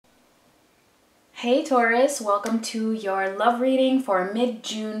Hey Taurus, welcome to your love reading for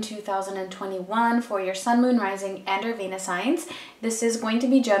mid-June 2021 for your Sun, Moon, Rising, and your Venus signs. This is going to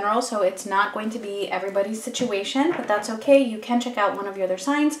be general, so it's not going to be everybody's situation, but that's okay. You can check out one of your other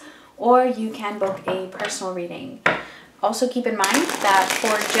signs, or you can book a personal reading. Also keep in mind that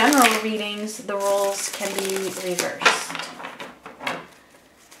for general readings, the roles can be reversed.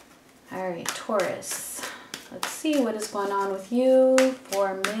 All right, Taurus. Let's see what is going on with you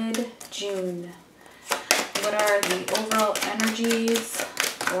for mid-June. What are the overall energies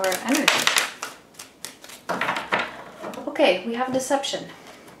or energy? Okay, we have deception.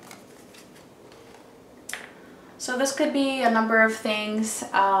 So this could be a number of things.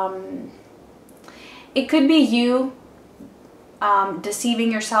 It could be you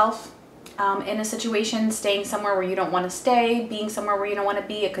deceiving yourself in a situation, staying somewhere where you don't want to stay, being somewhere where you don't want to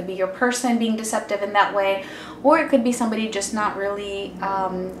be. It could be your person being deceptive in that way, or it could be somebody just not really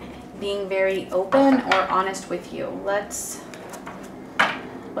being very open or honest with you. Let's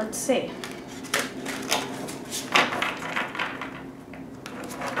see.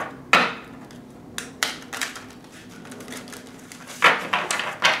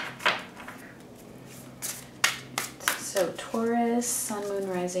 So Taurus, Sun, Moon,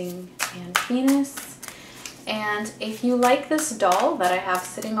 Rising, and Venus. And if you like this doll that I have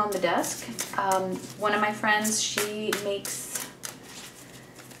sitting on the desk, one of my friends, she makes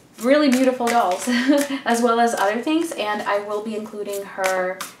really beautiful dolls as well as other things, and I will be including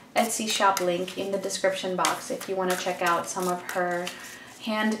her Etsy shop link in the description box if you want to check out some of her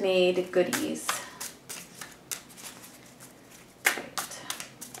handmade goodies.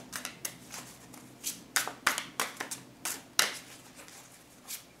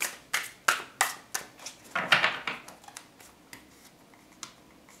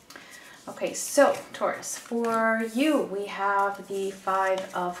 Okay, so Taurus, for you, we have the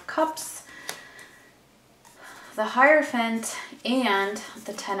Five of Cups, the Hierophant, and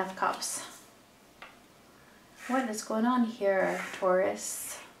the Ten of Cups. What is going on here,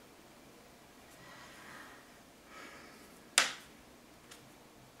 Taurus?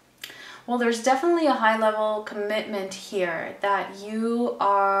 Well, there's definitely a high-level commitment here that you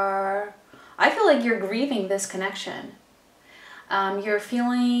are, I feel like you're grieving this connection. You're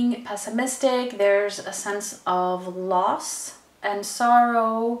feeling pessimistic. There's a sense of loss and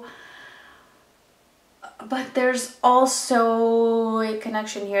sorrow, but there's also a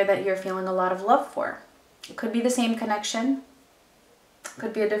connection here that you're feeling a lot of love for. It could be the same connection,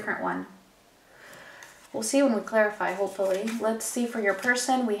 could be a different one. We'll see when we clarify, hopefully. Let's see for your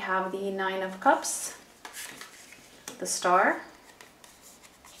person. We have the Nine of Cups, the Star,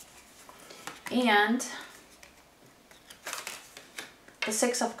 and the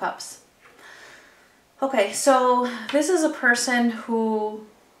Six of Cups. Okay, so this is a person who,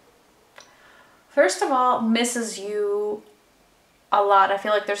 first of all, misses you a lot. I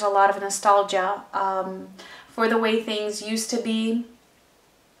feel like there's a lot of nostalgia for the way things used to be.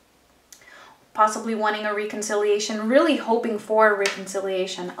 Possibly wanting a reconciliation, really hoping for a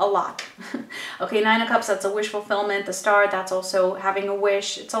reconciliation a lot. Okay, Nine of Cups, that's a wish fulfillment. The Star, that's also having a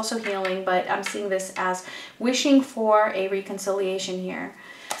wish. It's also healing, but I'm seeing this as wishing for a reconciliation here.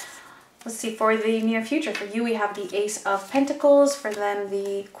 Let's see, for the near future, for you, we have the Ace of Pentacles, for them,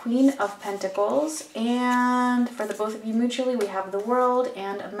 the Queen of Pentacles, and for the both of you mutually, we have the World,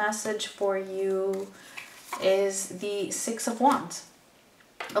 and a message for you is the Six of Wands.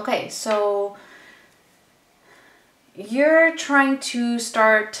 Okay, so you're trying to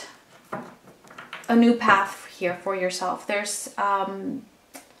start a new path here for yourself. There's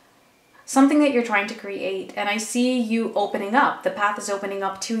something that you're trying to create, and I see you opening up. The path is opening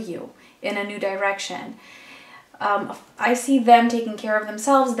up to you in a new direction. I see them taking care of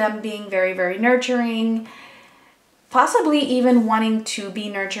themselves, them being very, very nurturing, possibly even wanting to be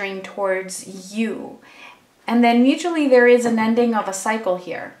nurturing towards you. And then mutually there is an ending of a cycle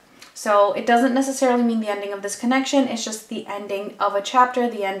here. So it doesn't necessarily mean the ending of this connection, it's just the ending of a chapter,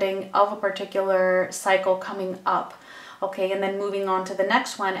 the ending of a particular cycle coming up. Okay, and then moving on to the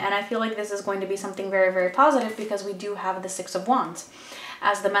next one. And I feel like this is going to be something very, very positive because we do have the Six of Wands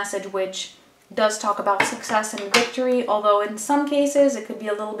as the message, which does talk about success and victory, although in some cases it could be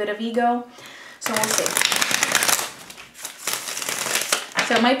a little bit of ego. So we'll see.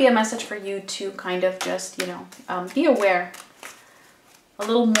 So it might be a message for you to kind of just, you know, be aware, a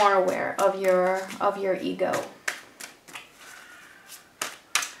little more aware of your ego.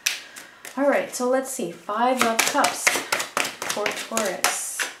 All right, so let's see. Five of Cups for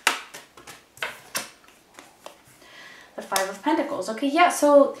Taurus. The Five of Pentacles. Okay, yeah,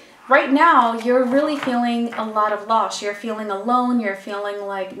 so right now you're really feeling a lot of loss. You're feeling alone. You're feeling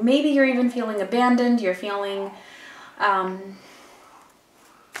like maybe you're even feeling abandoned. You're feeling a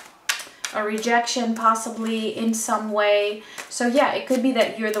rejection possibly in some way. So yeah, it could be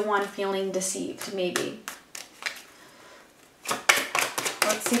that you're the one feeling deceived, maybe.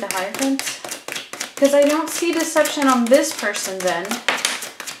 Let's see the Hierophant. Because I don't see deception on this person's end.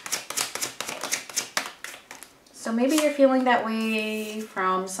 So maybe you're feeling that way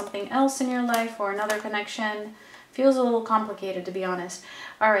from something else in your life or another connection. Feels a little complicated, to be honest.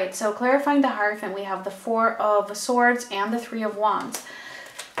 All right, so clarifying the Hierophant, we have the Four of Swords and the Three of Wands.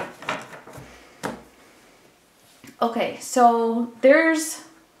 Okay, so there's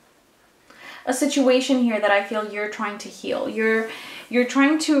a situation here that I feel you're trying to heal. You're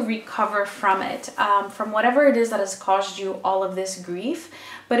trying to recover from it, from whatever it is that has caused you all of this grief.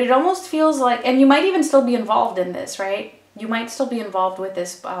 But it almost feels like, and you might even still be involved in this, right? You might still be involved with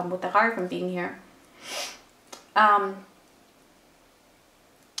this, with the Hierophant being here. But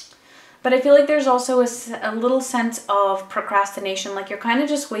I feel like there's also a little sense of procrastination. Like you're kind of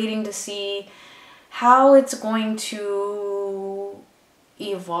just waiting to see how it's going to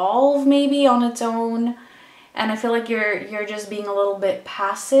evolve maybe on its own. And I feel like you're just being a little bit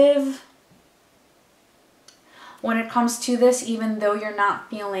passive when it comes to this, even though you're not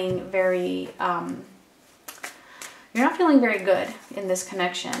feeling very good in this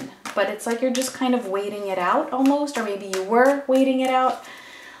connection. But it's like you're just kind of waiting it out almost, or maybe you were waiting it out.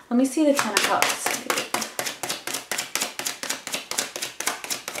 Let me see the Ten of Cups.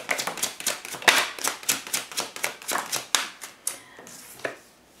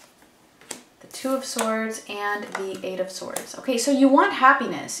 Two of Swords and the Eight of Swords. Okay, so you want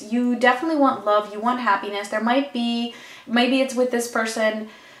happiness. You definitely want love. You want happiness. There might be, maybe it's with this person.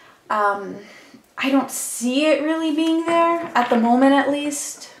 I don't see it really being there at the moment, at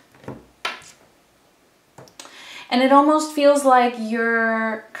least. And it almost feels like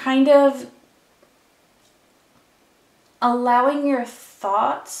you're kind of allowing your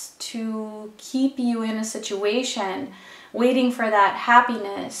thoughts to keep you in a situation, waiting for that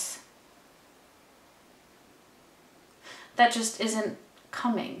happiness that just isn't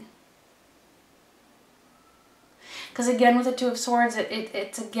coming. Because again, with the Two of Swords,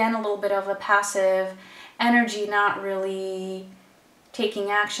 it's again a little bit of a passive energy, not really taking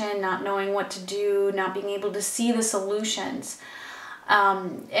action, not knowing what to do, not being able to see the solutions.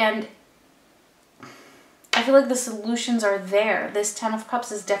 And I feel like the solutions are there. This Ten of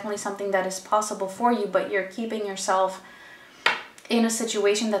Cups is definitely something that is possible for you, but you're keeping yourself in a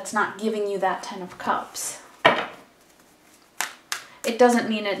situation that's not giving you that Ten of Cups. It doesn't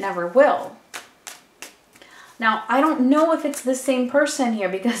mean it never will. Now, I don't know if it's the same person here,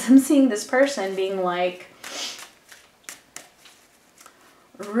 because I'm seeing this person being like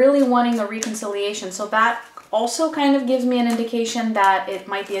really wanting a reconciliation. So that also kind of gives me an indication that it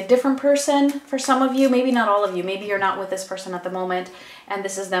might be a different person for some of you. Maybe not all of you. Maybe you're not with this person at the moment and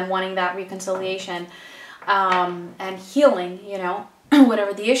this is them wanting that reconciliation and healing, you know,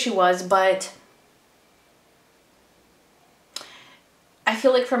 whatever the issue was. But I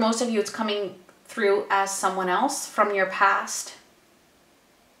feel like for most of you, it's coming through as someone else from your past.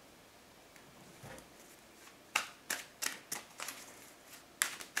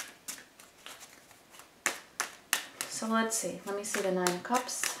 So let's see. Let me see the Nine of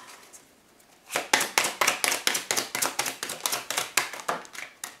Cups.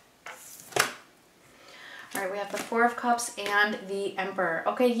 All right, we have the Four of Cups and the Emperor.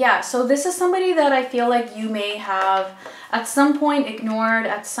 Okay, yeah, so this is somebody that I feel like you may have at some point ignored,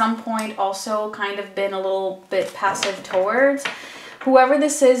 at some point also kind of been a little bit passive towards. Whoever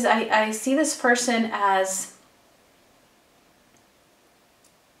this is, I see this person as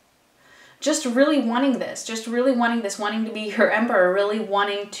just really wanting this, wanting to be your Emperor, really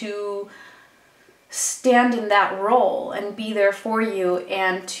wanting to stand in that role and be there for you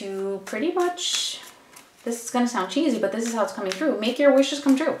and to pretty much, this is going to sound cheesy, but this is how it's coming through, make your wishes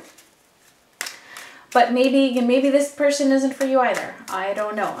come true. But maybe this person isn't for you either. I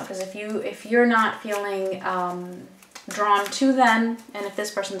don't know, because if you're not feeling drawn to them, and if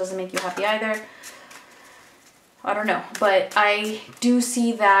this person doesn't make you happy either, I don't know. But I do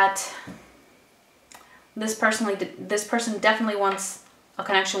see that this person definitely wants a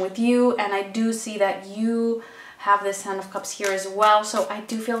connection with you, and I do see that you have this Ten of Cups here as well. So I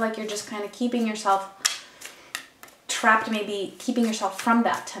do feel like you're just kind of keeping yourself trapped, maybe keeping yourself from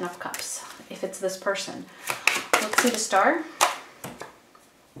that Ten of Cups, if it's this person. Let's see the Star.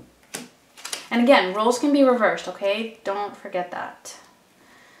 And again, roles can be reversed, okay? Don't forget that.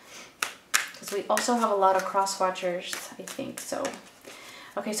 Because because we also have a lot of cross watchers, I think. So,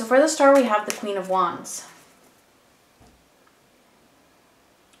 okay, so for the star, we have the Queen of Wands.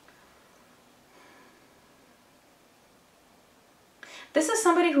 This is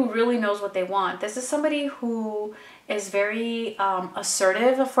somebody who really knows what they want. This is somebody who is very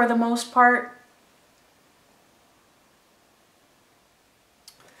assertive for the most part.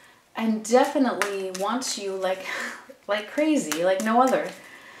 And definitely wants you like crazy, like no other.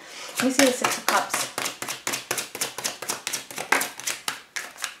 Let me see the Six of Cups.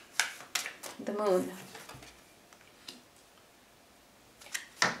 The Moon.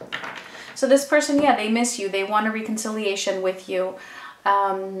 So this person, yeah, they miss you. They want a reconciliation with you.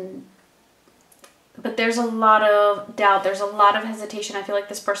 But there's a lot of doubt. There's a lot of hesitation. I feel like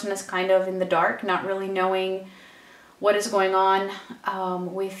this person is kind of in the dark, not really knowing what is going on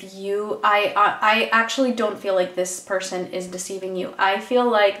with you. I actually don't feel like this person is deceiving you. I feel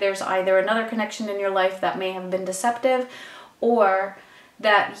like there's either another connection in your life that may have been deceptive, or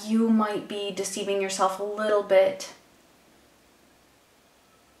that you might be deceiving yourself a little bit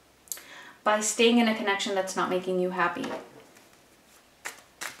by staying in a connection that's not making you happy.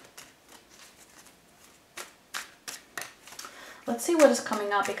 Let's see what is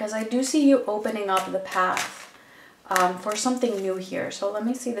coming up, because I do see you opening up the path for something new here. So let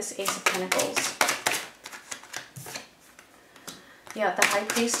me see this Ace of Pentacles. Yeah, the High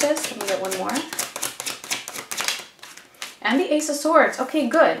Priestess. Let me get one more. And the Ace of Swords. Okay,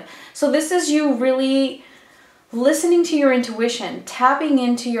 good. So this is you really listening to your intuition, tapping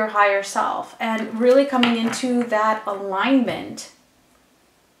into your higher self, and really coming into that alignment.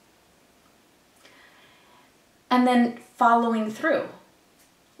 And then following through.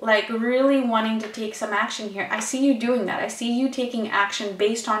 Like really wanting to take some action here. I see you doing that. I see you taking action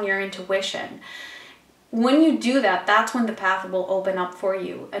based on your intuition. When you do that, that's when the path will open up for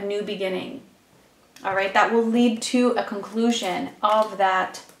you. A new beginning. All right, that will lead to a conclusion of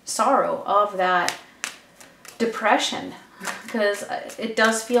that sorrow, of that depression, because it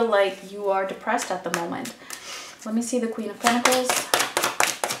does feel like you are depressed at the moment. Let me see the Queen of Pentacles.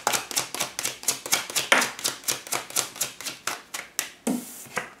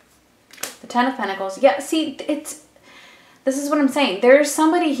 The Ten of Pentacles. Yeah, see, this is what I'm saying. There's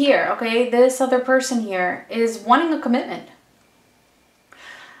somebody here, okay? This other person here is wanting a commitment.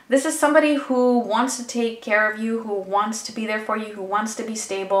 This is somebody who wants to take care of you, who wants to be there for you, who wants to be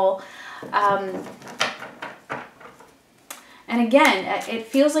stable. And again, it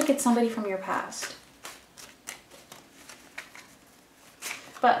feels like it's somebody from your past.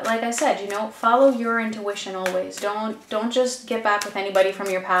 But like I said, you know, follow your intuition always. Don't just get back with anybody from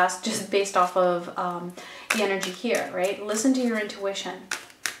your past just based off of the energy here, right? Listen to your intuition.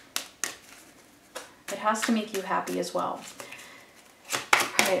 It has to make you happy as well.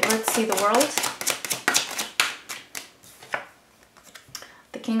 All right, let's see the World.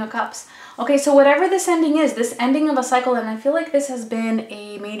 The King of Cups. Okay, so whatever this ending is, this ending of a cycle, and I feel like this has been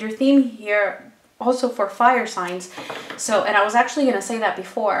a major theme here also for fire signs. So, and I was actually going to say that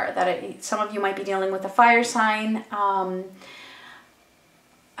before, that some of you might be dealing with a fire sign. I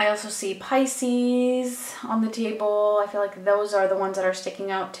also see Pisces on the table. I feel like those are the ones that are sticking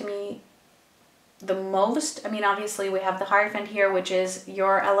out to me the most. I mean, obviously we have the Hierophant here, which is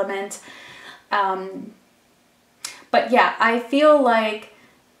your element. But yeah, I feel like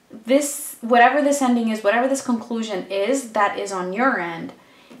this, whatever this ending is, whatever this conclusion is, that is on your end,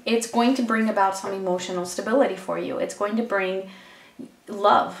 it's going to bring about some emotional stability for you. It's going to bring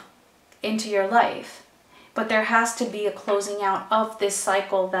love into your life. But there has to be a closing out of this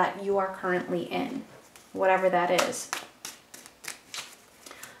cycle that you are currently in, whatever that is.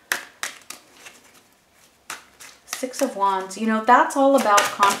 Six of Wands, you know, that's all about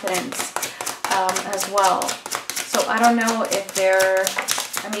confidence as well. So I don't know if they're,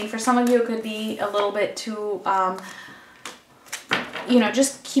 I mean, for some of you it could be a little bit too, you know,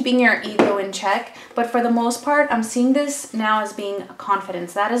 just keeping your ego in check. But for the most part, I'm seeing this now as being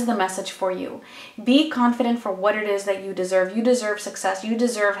confidence. That is the message for you. Be confident for what it is that you deserve. You deserve success. You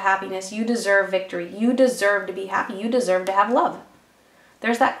deserve happiness. You deserve victory. You deserve to be happy. You deserve to have love.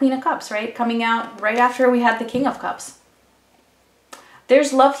 There's that Queen of Cups, right? Coming out right after we had the King of Cups.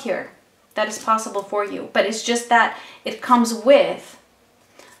 There's love here that is possible for you. But it's just that it comes with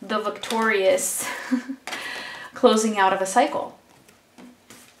the victorious closing out of a cycle.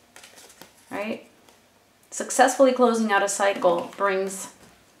 Right? Successfully closing out a cycle brings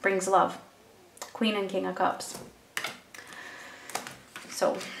love. Queen and King of Cups.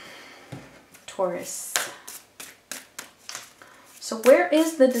 So, Taurus. So where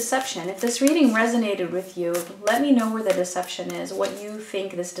is the deception? If this reading resonated with you, let me know where the deception is, what you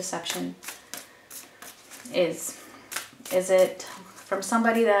think this deception is it from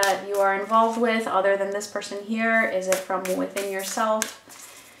somebody that you are involved with other than this person here? Is it from within yourself?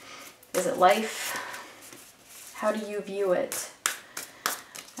 Is it life? How do you view it?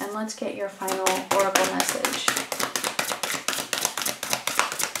 And let's get your final oracle message.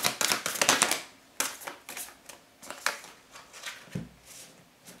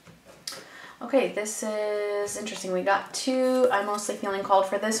 Okay, this is interesting. We got two. I'm mostly feeling called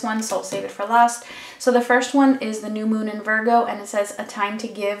for this one, so I'll save it for last. So the first one is the new moon in Virgo, and it says a time to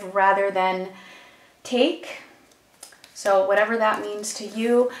give rather than take. So whatever that means to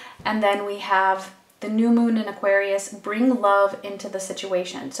you. And then we have the new moon in Aquarius, bring love into the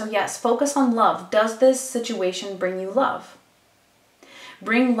situation. So yes, focus on love. Does this situation bring you love?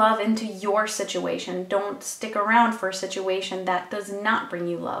 Bring love into your situation. Don't stick around for a situation that does not bring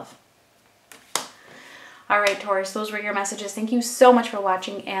you love. All right, Taurus, those were your messages. Thank you so much for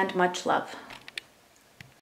watching and much love.